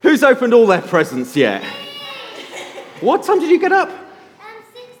Who's opened all their presents yet? What time did you get up?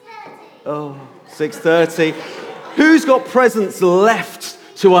 6:30. Oh, 6:30. Who's got presents left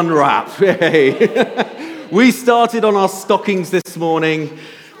to unwrap? Hey. We started on our stockings this morning.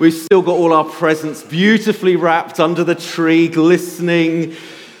 We've still got all our presents beautifully wrapped under the tree, glistening.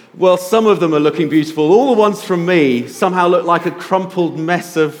 Well, some of them are looking beautiful. All the ones from me somehow look like a crumpled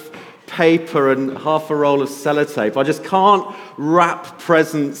mess of paper and half a roll of sellotape. I just can't wrap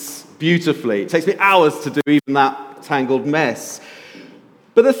presents beautifully. It takes me hours to do even that tangled mess.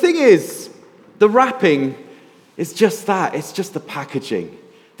 But the thing is, the wrapping is just that. It's just the packaging.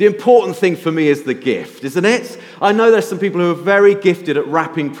 The important thing for me is the gift, isn't it? I know there's some people who are very gifted at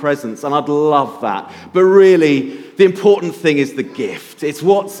wrapping presents, and I'd love that. But really, the important thing is the gift. It's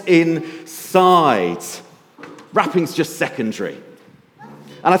what's inside. Wrapping's just secondary.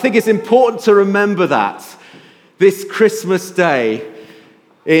 And I think it's important to remember that this Christmas day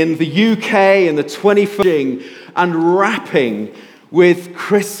in the UK in the 21st and wrapping with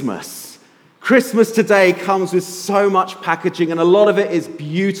Christmas. Christmas today comes with so much packaging, and a lot of it is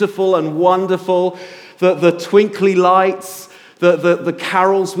beautiful and wonderful. The twinkly lights, the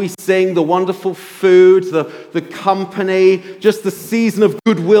carols we sing, the wonderful food, the company, just the season of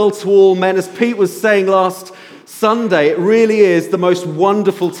goodwill to all men. As Pete was saying last Sunday, it really is the most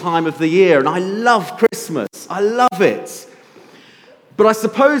wonderful time of the year, and I love Christmas. I love it. But I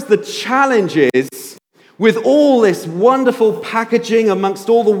suppose the challenge is, with all this wonderful packaging amongst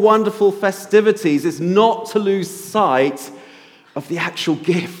all the wonderful festivities, is not to lose sight of the actual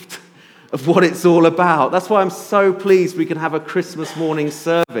gift, of what it's all about. That's why I'm so pleased we can have a Christmas morning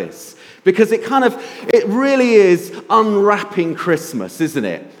service, because it really is unwrapping Christmas, isn't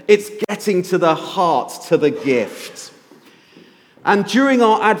it? It's getting to the heart, to the gift. And during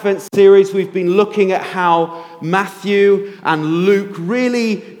our Advent series, we've been looking at how Matthew and Luke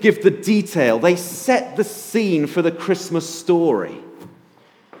really give the detail. They set the scene for the Christmas story.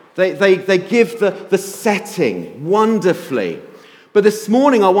 They give the setting wonderfully. But this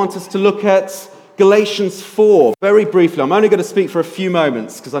morning, I want us to look at Galatians 4 very briefly. I'm only going to speak for a few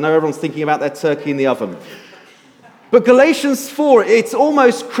moments because I know everyone's thinking about their turkey in the oven. But Galatians 4, it's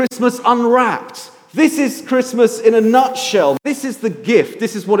almost Christmas unwrapped. This is Christmas in a nutshell. This is the gift.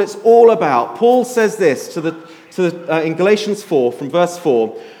 This is what it's all about. Paul says this in Galatians 4, from verse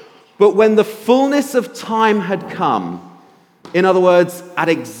 4. But when the fullness of time had come, in other words, at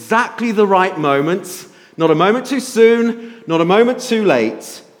exactly the right moment, not a moment too soon, not a moment too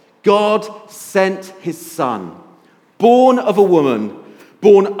late, God sent his Son, born of a woman,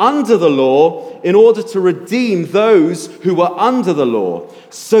 born under the law, in order to redeem those who were under the law,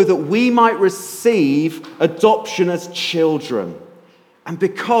 so that we might receive adoption as children. And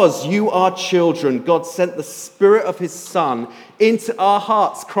because you are children, God sent the Spirit of his Son into our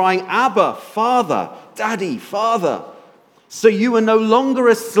hearts, crying, Abba, Father, Daddy, Father. So you are no longer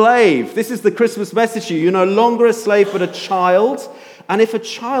a slave. This is the Christmas message to you. You're no longer a slave, but a child. And if a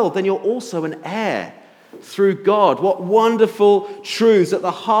child, then you're also an heir through God. What wonderful truths. At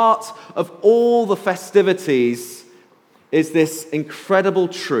the heart of all the festivities is this incredible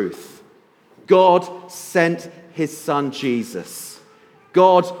truth. God sent his Son Jesus.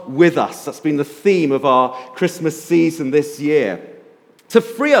 God with us. That's been the theme of our Christmas season this year. To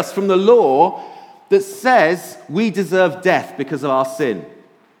free us from the law that says we deserve death because of our sin.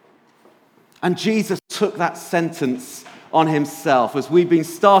 And Jesus took that sentence on himself. As we've been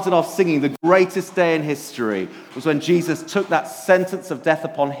started off singing, the greatest day in history was when Jesus took that sentence of death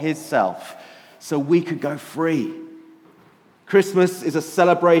upon himself so we could go free. Christmas is a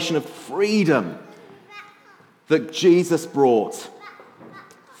celebration of freedom that Jesus brought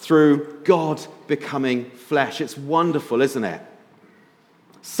through God becoming flesh. It's wonderful, isn't it?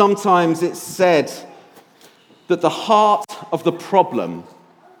 Sometimes it's said that the heart of the problem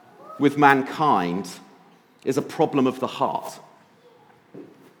with mankind is a problem of the heart.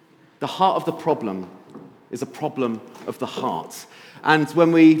 The heart of the problem is a problem of the heart. And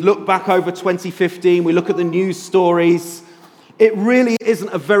when we look back over 2015, we look at the news stories, it really isn't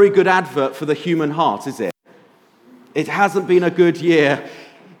a very good advert for the human heart, is it? It hasn't been a good year.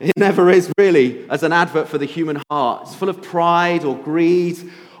 It never is really as an advert for the human heart. It's full of pride or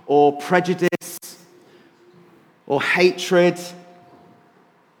greed or prejudice or hatred.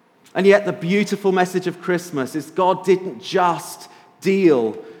 And yet the beautiful message of Christmas is God didn't just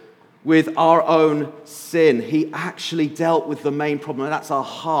deal with our own sin. He actually dealt with the main problem, and that's our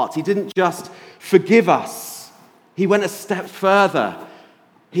heart. He didn't just forgive us. He went a step further.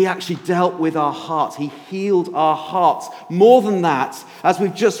 He actually dealt with our hearts. He healed our hearts. More than that, as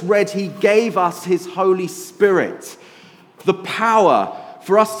we've just read, he gave us his Holy Spirit, the power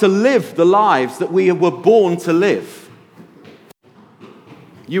for us to live the lives that we were born to live.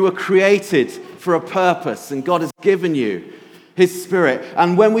 You were created for a purpose, and God has given you His Spirit.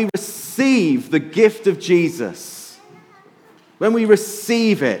 And when we receive the gift of Jesus, when we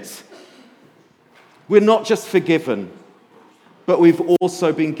receive it, we're not just forgiven, but we've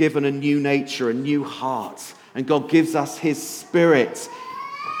also been given a new nature, a new heart. And God gives us His Spirit,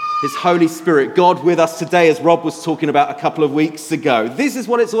 His Holy Spirit, God with us today, as Rob was talking about a couple of weeks ago. This is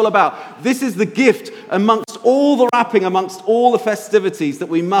what it's all about. This is the gift amongst all the wrapping, amongst all the festivities that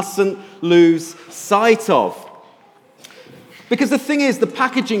we mustn't lose sight of. Because the thing is, the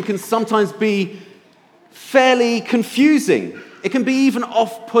packaging can sometimes be fairly confusing. It can be even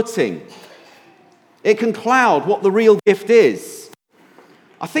off-putting. It can cloud what the real gift is.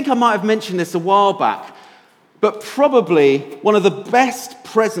 I think I might have mentioned this a while back, but probably one of the best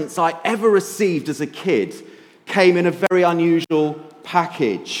presents I ever received as a kid came in a very unusual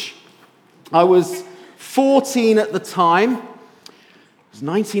package. I was 14 at the time. It was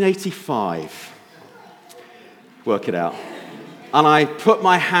 1985. Work it out. And I put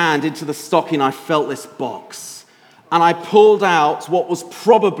my hand into the stocking. I felt this box. And I pulled out what was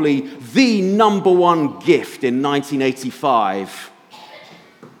probably the number one gift in 1985.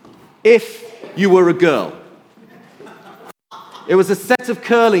 If you were a girl. It was a set of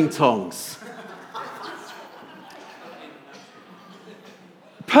curling tongs.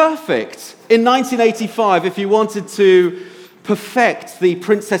 Perfect in 1985 if you wanted to perfect the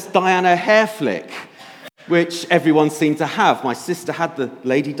Princess Diana hair flick, which everyone seemed to have. My sister had the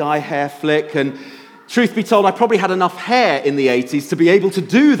Lady Di hair flick, and truth be told, I probably had enough hair in the 80s to be able to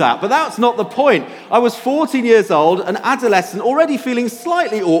do that, but that's not the point. I was 14 years old, an adolescent, already feeling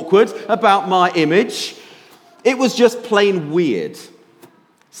slightly awkward about my image. It was just plain weird.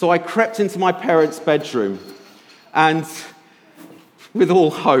 So I crept into my parents' bedroom and, with all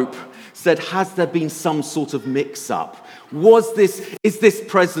hope, said, has there been some sort of mix-up? Is this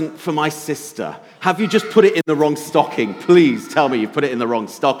present for my sister? Have you just put it in the wrong stocking? Please tell me you put it in the wrong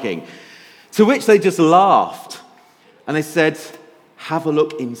stocking. To which they just laughed. And they said, have a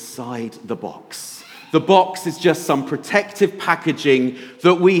look inside the box. The box is just some protective packaging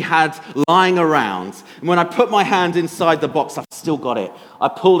that we had lying around. And when I put my hand inside the box, I've still got it. I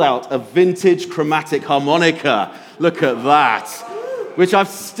pulled out a vintage chromatic harmonica. Look at that. Which I've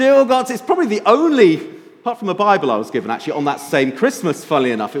still got. It's probably the only, apart from a Bible I was given actually on that same Christmas,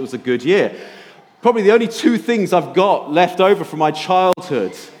 funnily enough. It was a good year. Probably the only two things I've got left over from my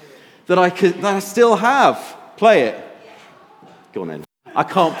childhood that I still have. Play it. Go on then. I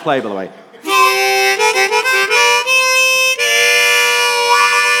can't play, by the way.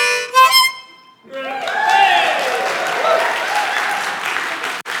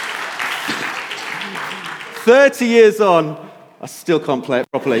 30 years on, I still can't play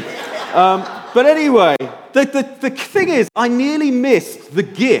it properly. But anyway, the thing is, I nearly missed the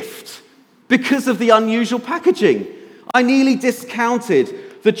gift because of the unusual packaging. I nearly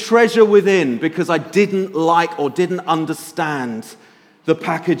discounted the treasure within because I didn't like or didn't understand the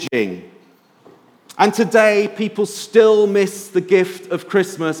packaging. And today, people still miss the gift of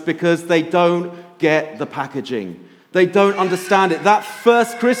Christmas because they don't get the packaging. They don't understand it. That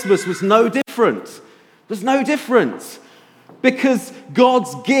first Christmas was no different. There's no difference because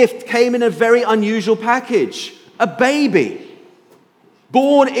God's gift came in a very unusual package. A baby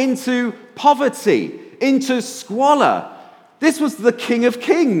born into poverty, into squalor. This was the King of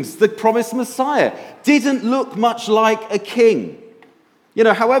Kings, the promised Messiah. Didn't look much like a king. You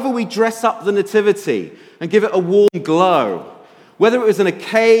know, however we dress up the nativity and give it a warm glow, whether it was in a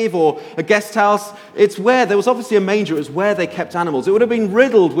cave or a guest house, it's where, there was obviously a manger, it was where they kept animals. It would have been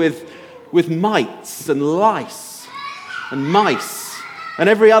riddled with mites and lice and mice and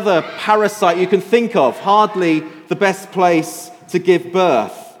every other parasite you can think of. Hardly the best place to give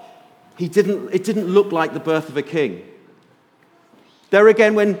birth. It didn't look like the birth of a king. There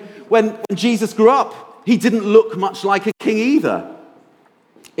again, when Jesus grew up, he didn't look much like a king either.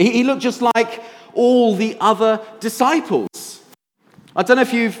 He looked just like all the other disciples. I don't know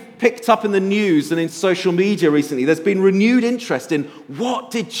if you've picked up in the news and in social media recently, there's been renewed interest in what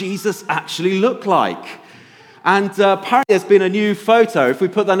did Jesus actually look like? And apparently there's been a new photo. If we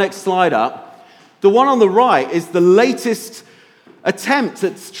put the next slide up, the one on the right is the latest attempt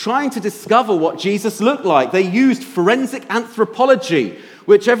at trying to discover what Jesus looked like. They used forensic anthropology,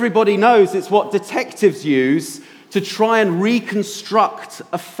 which everybody knows it's what detectives use to try and reconstruct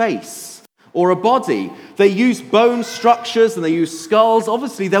a face or a body. They use bone structures and they use skulls.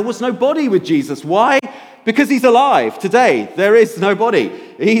 Obviously, there was no body with Jesus. Why? Because he's alive today. There is no body.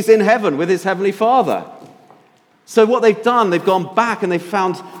 He's in heaven with his heavenly Father. So what they've done, they've gone back and they've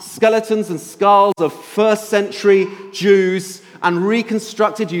found skeletons and skulls of first century Jews and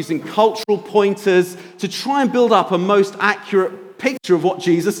reconstructed using cultural pointers to try and build up a most accurate picture of what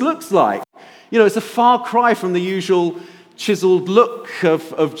Jesus looks like. You know, it's a far cry from the usual chiseled look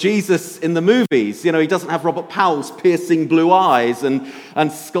of Jesus in the movies. You know, he doesn't have Robert Powell's piercing blue eyes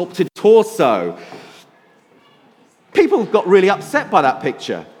and sculpted torso. People got really upset by that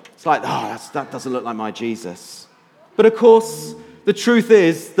picture. It's like, that doesn't look like my Jesus. But of course, the truth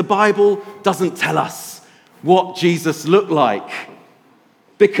is, the Bible doesn't tell us what Jesus looked like.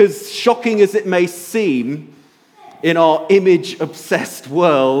 Because shocking as it may seem in our image-obsessed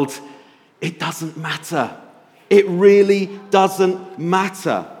world, it doesn't matter. It really doesn't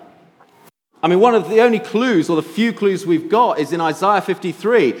matter. I mean, one of the only clues, or the few clues we've got, is in Isaiah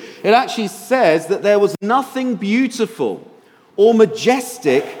 53. It actually says that there was nothing beautiful or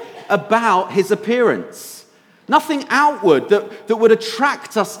majestic about his appearance. Nothing outward that would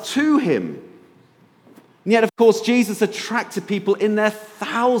attract us to him. And yet, of course, Jesus attracted people in their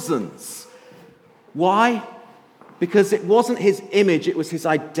thousands. Why? Because it wasn't his image, it was his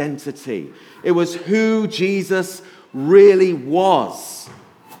identity. It was who Jesus really was.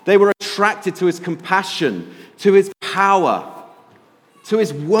 They were attracted to his compassion, to his power, to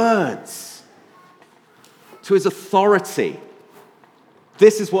his words, to his authority.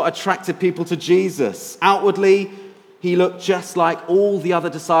 This is what attracted people to Jesus. Outwardly, he looked just like all the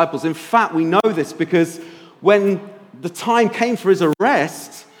other disciples. In fact, we know this because when the time came for his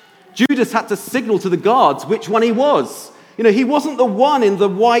arrest, Judas had to signal to the guards which one he was. You know, he wasn't the one in the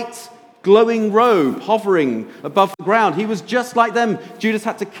white glowing robe hovering above the ground. He was just like them. Judas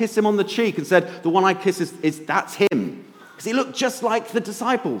had to kiss him on the cheek and said, the one I kiss is that's him. Because he looked just like the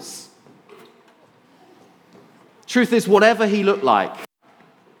disciples. Truth is, whatever he looked like,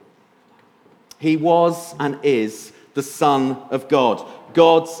 he was and is the Son of God,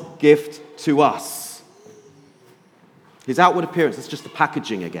 God's gift to us. His outward appearance is just the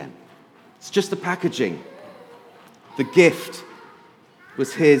packaging again. It's just the packaging. The gift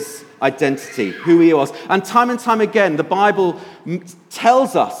was his identity, who he was. And time again, the Bible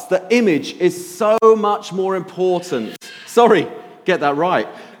tells us that image is so much more important. Sorry, get that right.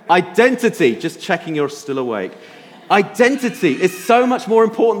 Identity, just checking you're still awake. Identity is so much more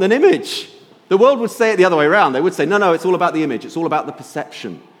important than image. The world would say it the other way around. They would say, no, it's all about the image. It's all about the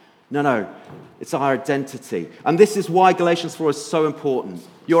perception. No, it's our identity. And this is why Galatians 4 is so important.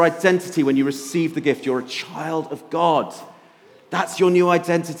 Your identity when you receive the gift, you're a child of God. That's your new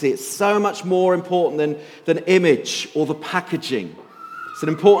identity. It's so much more important than image or the packaging. It's an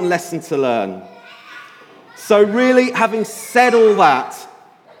important lesson to learn. So really, having said all that,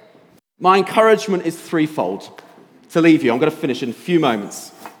 my encouragement is threefold to leave you. I'm going to finish in a few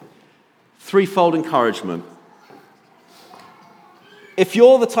moments. Threefold encouragement. If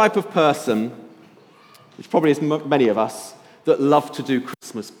you're the type of person, which probably is many of us, that love to do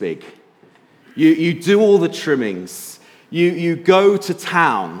Christmas big, you do all the trimmings, you go to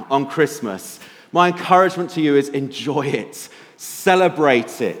town on Christmas, my encouragement to you is enjoy it,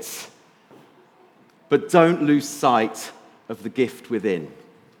 celebrate it, but don't lose sight of the gift within.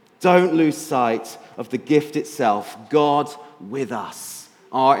 Don't lose sight of the gift itself, God with us.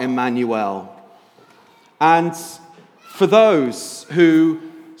 Our Emmanuel. And for those who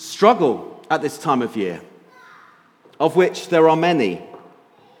struggle at this time of year, of which there are many,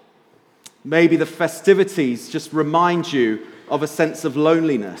 maybe the festivities just remind you of a sense of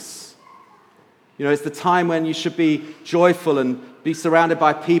loneliness. You know, it's the time when you should be joyful and be surrounded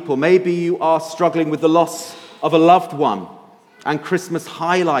by people. Maybe you are struggling with the loss of a loved one, and Christmas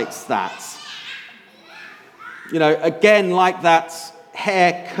highlights that. You know, again, like that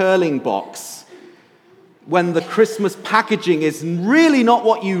hair curling box, when the Christmas packaging is really not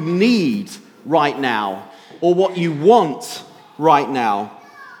what you need right now or what you want right now,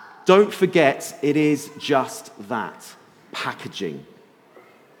 don't forget it is just that, packaging.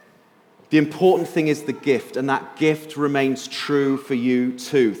 The important thing is the gift, and that gift remains true for you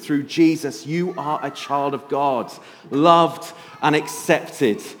too. Through Jesus, you are a child of God, loved and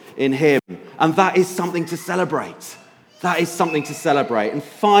accepted in him, and that is something to celebrate. That is something to celebrate. And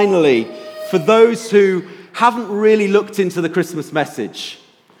finally, for those who haven't really looked into the Christmas message,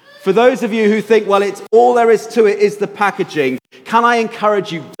 for those of you who think, well, it's all there is to it is the packaging, can I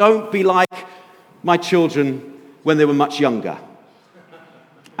encourage you, don't be like my children when they were much younger.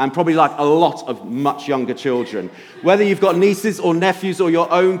 And probably like a lot of much younger children. Whether you've got nieces or nephews or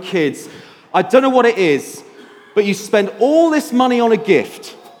your own kids, I don't know what it is, but you spend all this money on a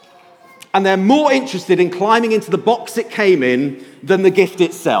gift, and they're more interested in climbing into the box it came in than the gift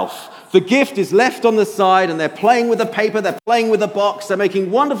itself. The gift is left on the side and they're playing with the paper, they're playing with the box, they're making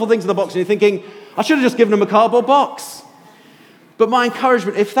wonderful things in the box, and you're thinking, I should have just given them a cardboard box. But my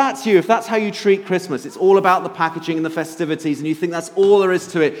encouragement, if that's you, if that's how you treat Christmas, it's all about the packaging and the festivities, and you think that's all there is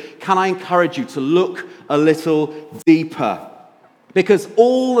to it, can I encourage you to look a little deeper? Because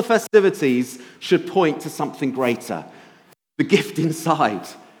all the festivities should point to something greater. The gift inside.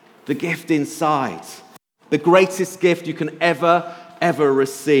 The gift inside. The greatest gift you can ever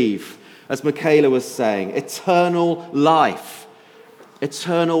receive. As Michaela was saying, eternal life,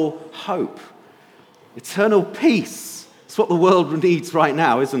 eternal hope, eternal peace. It's what the world needs right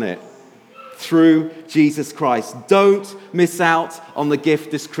now, isn't it? Through Jesus Christ. Don't miss out on the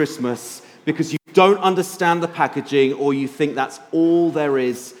gift this Christmas because you don't understand the packaging or you think that's all there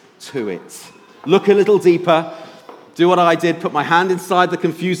is to it. Look a little deeper. Do what I did, put my hand inside the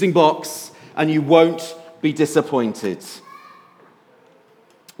confusing box, and you won't be disappointed.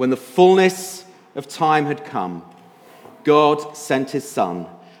 When the fullness of time had come, God sent his Son,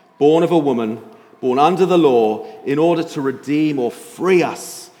 born of a woman, born under the law, in order to redeem or free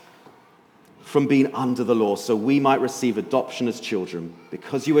us from being under the law, so we might receive adoption as children.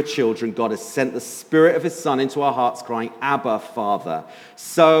 Because you are children, God has sent the Spirit of his Son into our hearts, crying, Abba, Father.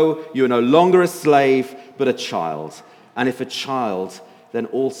 So you are no longer a slave, but a child. And if a child, then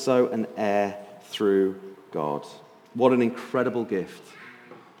also an heir through God. What an incredible gift.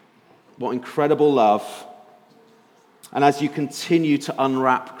 What incredible love. And as you continue to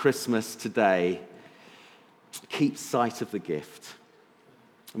unwrap Christmas today, keep sight of the gift.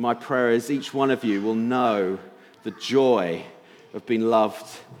 And my prayer is each one of you will know the joy of being loved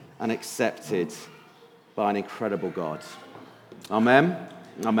and accepted by an incredible God. Amen?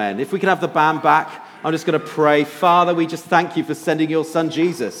 Amen. If we can have the band back, I'm just going to pray. Father, we just thank you for sending your Son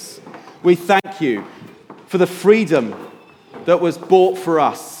Jesus. We thank you for the freedom that was bought for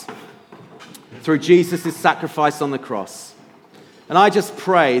us through Jesus' sacrifice on the cross. And I just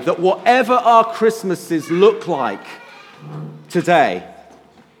pray that whatever our Christmases look like today,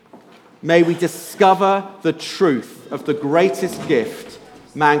 may we discover the truth of the greatest gift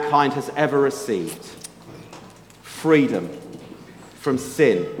mankind has ever received. Freedom from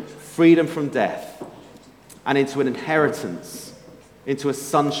sin, freedom from death, and into an inheritance, into a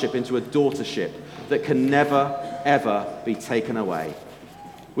sonship, into a daughtership that can never, ever be taken away.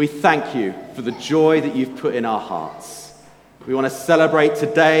 We thank you for the joy that you've put in our hearts. We want to celebrate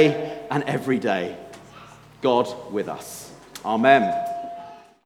today and every day. God with us. Amen.